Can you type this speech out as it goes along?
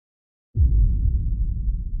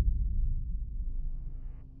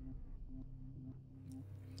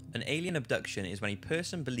An alien abduction is when a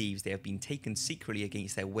person believes they have been taken secretly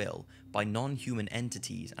against their will by non-human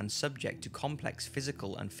entities and subject to complex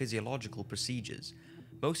physical and physiological procedures.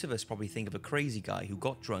 Most of us probably think of a crazy guy who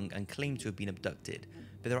got drunk and claimed to have been abducted,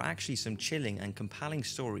 but there are actually some chilling and compelling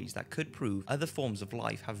stories that could prove other forms of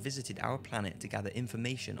life have visited our planet to gather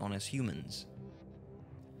information on us humans.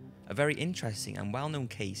 A very interesting and well-known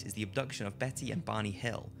case is the abduction of Betty and Barney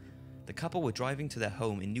Hill. The couple were driving to their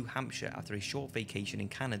home in New Hampshire after a short vacation in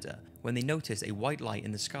Canada when they noticed a white light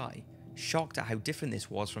in the sky. Shocked at how different this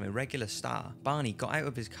was from a regular star, Barney got out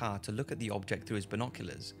of his car to look at the object through his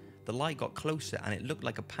binoculars. The light got closer and it looked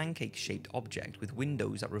like a pancake-shaped object with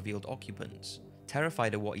windows that revealed occupants.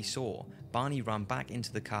 Terrified of what he saw, Barney ran back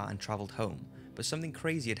into the car and travelled home, but something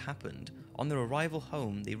crazy had happened. On their arrival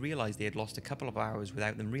home, they realised they had lost a couple of hours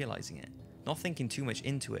without them realising it. Not thinking too much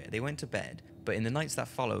into it, they went to bed, but in the nights that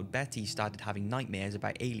followed, Betty started having nightmares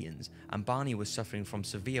about aliens, and Barney was suffering from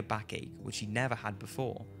severe backache, which he never had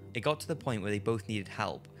before. It got to the point where they both needed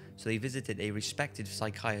help, so they visited a respected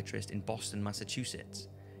psychiatrist in Boston, Massachusetts.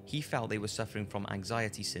 He felt they were suffering from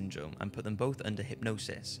anxiety syndrome and put them both under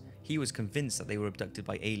hypnosis. He was convinced that they were abducted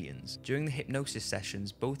by aliens. During the hypnosis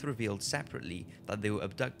sessions, both revealed separately that they were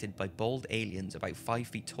abducted by bald aliens about 5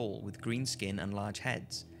 feet tall with green skin and large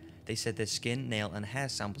heads. They said their skin, nail and hair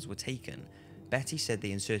samples were taken. Betty said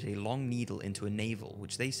they inserted a long needle into a navel,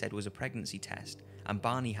 which they said was a pregnancy test, and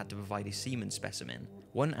Barney had to provide a semen specimen.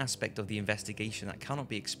 One aspect of the investigation that cannot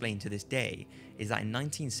be explained to this day is that in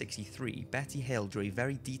 1963, Betty Hill drew a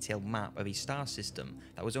very detailed map of a star system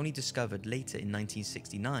that was only discovered later in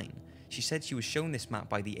 1969. She said she was shown this map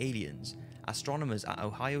by the aliens. Astronomers at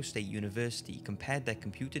Ohio State University compared their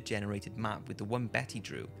computer-generated map with the one Betty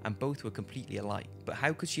drew, and both were completely alike. But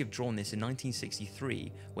how could she have drawn this in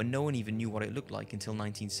 1963 when no one even knew what it looked like until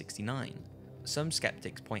 1969? Some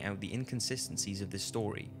skeptics point out the inconsistencies of this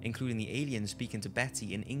story, including the aliens speaking to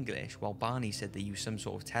Betty in English while Barney said they used some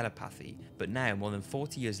sort of telepathy, but now, more than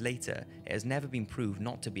 40 years later, it has never been proved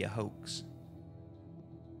not to be a hoax.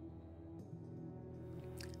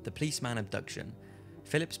 The policeman abduction.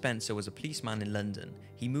 Philip Spencer was a policeman in London.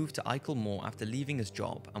 He moved to Eichel Moor after leaving his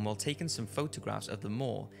job, and while taking some photographs of the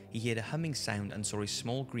moor, he heard a humming sound and saw a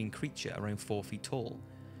small green creature around 4 feet tall.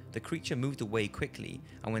 The creature moved away quickly,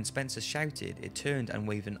 and when Spencer shouted, it turned and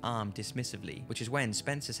waved an arm dismissively, which is when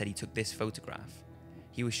Spencer said he took this photograph.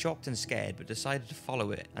 He was shocked and scared, but decided to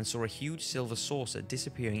follow it and saw a huge silver saucer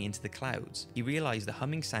disappearing into the clouds. He realised the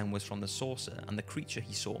humming sound was from the saucer, and the creature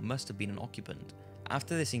he saw must have been an occupant.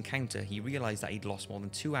 After this encounter, he realised that he'd lost more than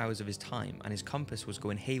 2 hours of his time and his compass was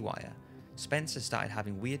going haywire. Spencer started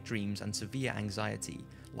having weird dreams and severe anxiety.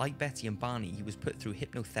 Like Betty and Barney, he was put through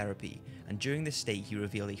hypnotherapy, and during this state he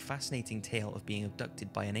revealed a fascinating tale of being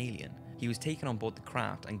abducted by an alien. He was taken on board the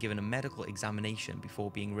craft and given a medical examination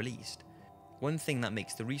before being released. One thing that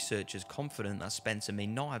makes the researchers confident that Spencer may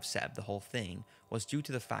not have set up the whole thing was due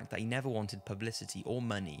to the fact that he never wanted publicity or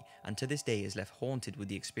money, and to this day is left haunted with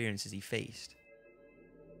the experiences he faced.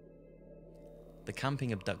 The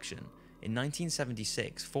camping abduction. In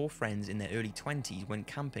 1976, 4 friends in their early 20s went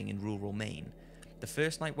camping in rural Maine. The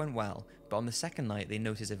first night went well, but on the second night they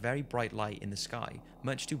noticed a very bright light in the sky,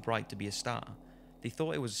 much too bright to be a star. They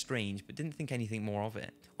thought it was strange but didn't think anything more of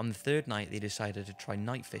it. On the third night they decided to try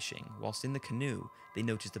night fishing. Whilst in the canoe, they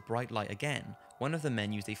noticed the bright light again. One of the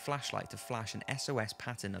men used a flashlight to flash an SOS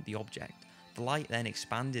pattern at the object. The light then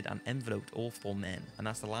expanded and enveloped all 4 men, and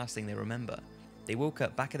that's the last thing they remember. They woke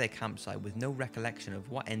up back at their campsite with no recollection of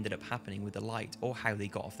what ended up happening with the light or how they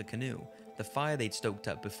got off the canoe. The fire they'd stoked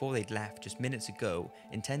up before they'd left just minutes ago,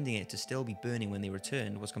 intending it to still be burning when they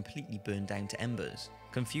returned, was completely burned down to embers.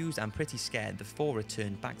 Confused and pretty scared, the 4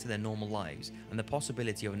 returned back to their normal lives, and the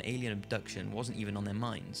possibility of an alien abduction wasn't even on their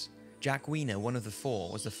minds. Jack Weiner, one of the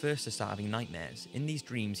 4, was the first to start having nightmares. In these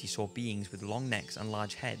dreams he saw beings with long necks and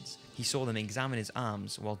large heads. He saw them examine his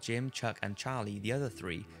arms, while Jim, Chuck and Charlie, the other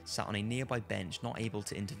 3, sat on a nearby bench not able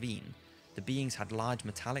to intervene. The beings had large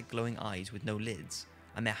metallic glowing eyes with no lids,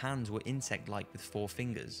 and their hands were insect-like with 4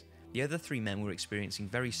 fingers. The other 3 men were experiencing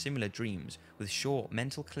very similar dreams, with short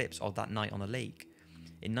mental clips of that night on the lake.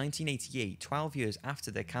 In 1988, 12 years after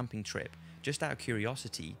their camping trip, just out of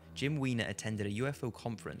curiosity, Jim Weiner attended a UFO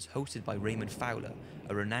conference hosted by Raymond Fowler,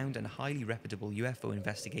 a renowned and highly reputable UFO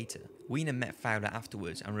investigator. Weiner met Fowler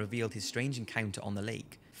afterwards and revealed his strange encounter on the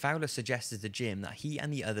lake. Fowler suggested to Jim that he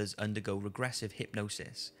and the others undergo regressive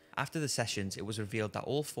hypnosis. After the sessions, it was revealed that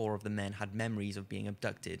all 4 of the men had memories of being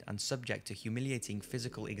abducted and subject to humiliating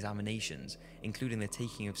physical examinations, including the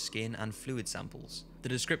taking of skin and fluid samples. The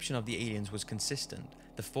description of the aliens was consistent.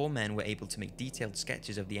 The 4 men were able to make detailed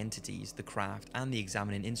sketches of the entities, the craft, and the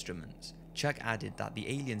examining instruments. Chuck added that the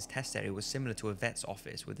aliens' test area was similar to a vet's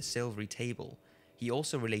office with a silvery table. He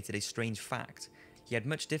also related a strange fact. He had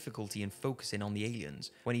much difficulty in focusing on the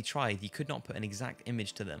aliens. When he tried, he could not put an exact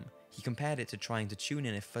image to them. He compared it to trying to tune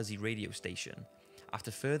in a fuzzy radio station.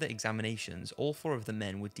 After further examinations, all 4 of the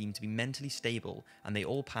men were deemed to be mentally stable, and they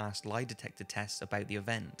all passed lie detector tests about the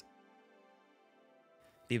event.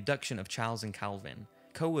 The abduction of Charles and Calvin.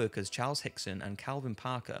 Co-workers Charles Hickson and Calvin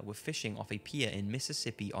Parker were fishing off a pier in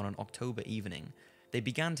Mississippi on an October evening. They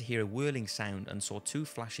began to hear a whirling sound and saw 2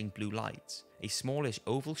 flashing blue lights. A smallish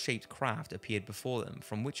oval-shaped craft appeared before them,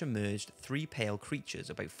 from which emerged 3 pale creatures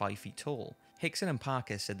about 5 feet tall. Hickson and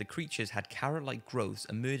Parker said the creatures had carrot-like growths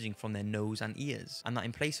emerging from their nose and ears, and that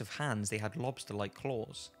in place of hands they had lobster-like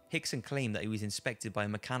claws. Hickson claimed that he was inspected by a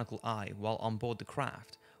mechanical eye while on board the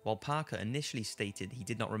craft, while Parker initially stated he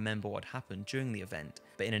did not remember what happened during the event,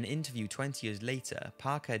 but in an interview 20 years later,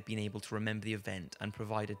 Parker had been able to remember the event and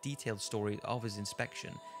provide a detailed story of his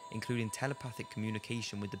inspection, including telepathic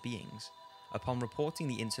communication with the beings. Upon reporting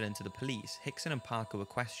the incident to the police, Hickson and Parker were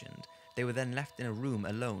questioned. They were then left in a room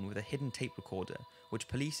alone with a hidden tape recorder, which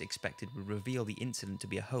police expected would reveal the incident to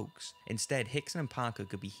be a hoax. Instead, Hickson and Parker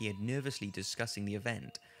could be heard nervously discussing the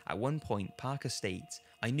event. At one point, Parker states,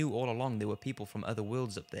 "I knew all along there were people from other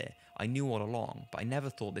worlds up there. I knew all along, but I never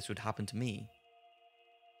thought this would happen to me."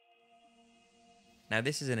 Now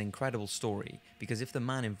this is an incredible story, because if the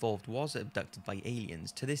man involved was abducted by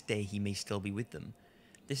aliens, to this day he may still be with them.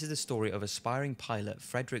 This is the story of aspiring pilot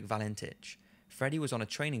Frederick Valentich. Freddie was on a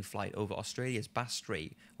training flight over Australia's Bass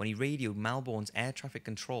Strait when he radioed Melbourne's air traffic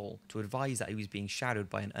control to advise that he was being shadowed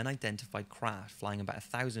by an unidentified craft flying about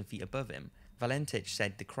 1,000 feet above him. Valentich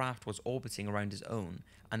said the craft was orbiting around his own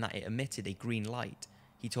and that it emitted a green light.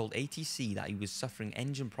 He told ATC that he was suffering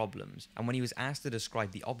engine problems, and when he was asked to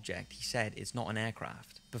describe the object, he said it's not an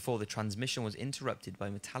aircraft, before the transmission was interrupted by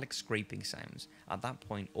metallic scraping sounds. At that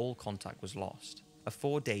point, all contact was lost. A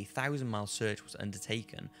 4-day, 1,000-mile search was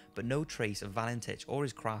undertaken, but no trace of Valentich or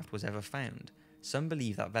his craft was ever found. Some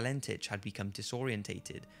believe that Valentich had become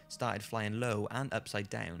disorientated, started flying low and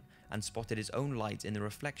upside down, and spotted his own light in the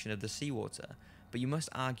reflection of the seawater, but you must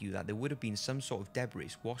argue that there would have been some sort of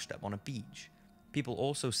debris washed up on a beach. People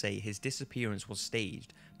also say his disappearance was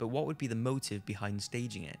staged, but what would be the motive behind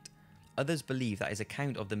staging it? Others believe that his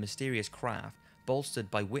account of the mysterious craft,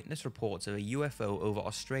 bolstered by witness reports of a UFO over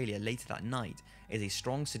Australia later that night, is a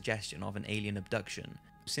strong suggestion of an alien abduction.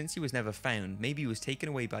 Since he was never found, maybe he was taken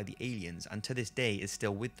away by the aliens and to this day is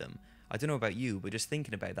still with them. I don't know about you, but just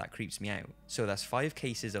thinking about that creeps me out. So that's 5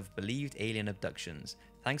 cases of believed alien abductions.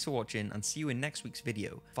 Thanks for watching and see you in next week's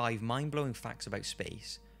video, 5 mind-blowing facts about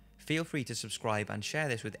space. Feel free to subscribe and share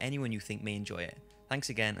this with anyone you think may enjoy it. Thanks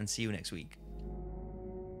again and see you next week.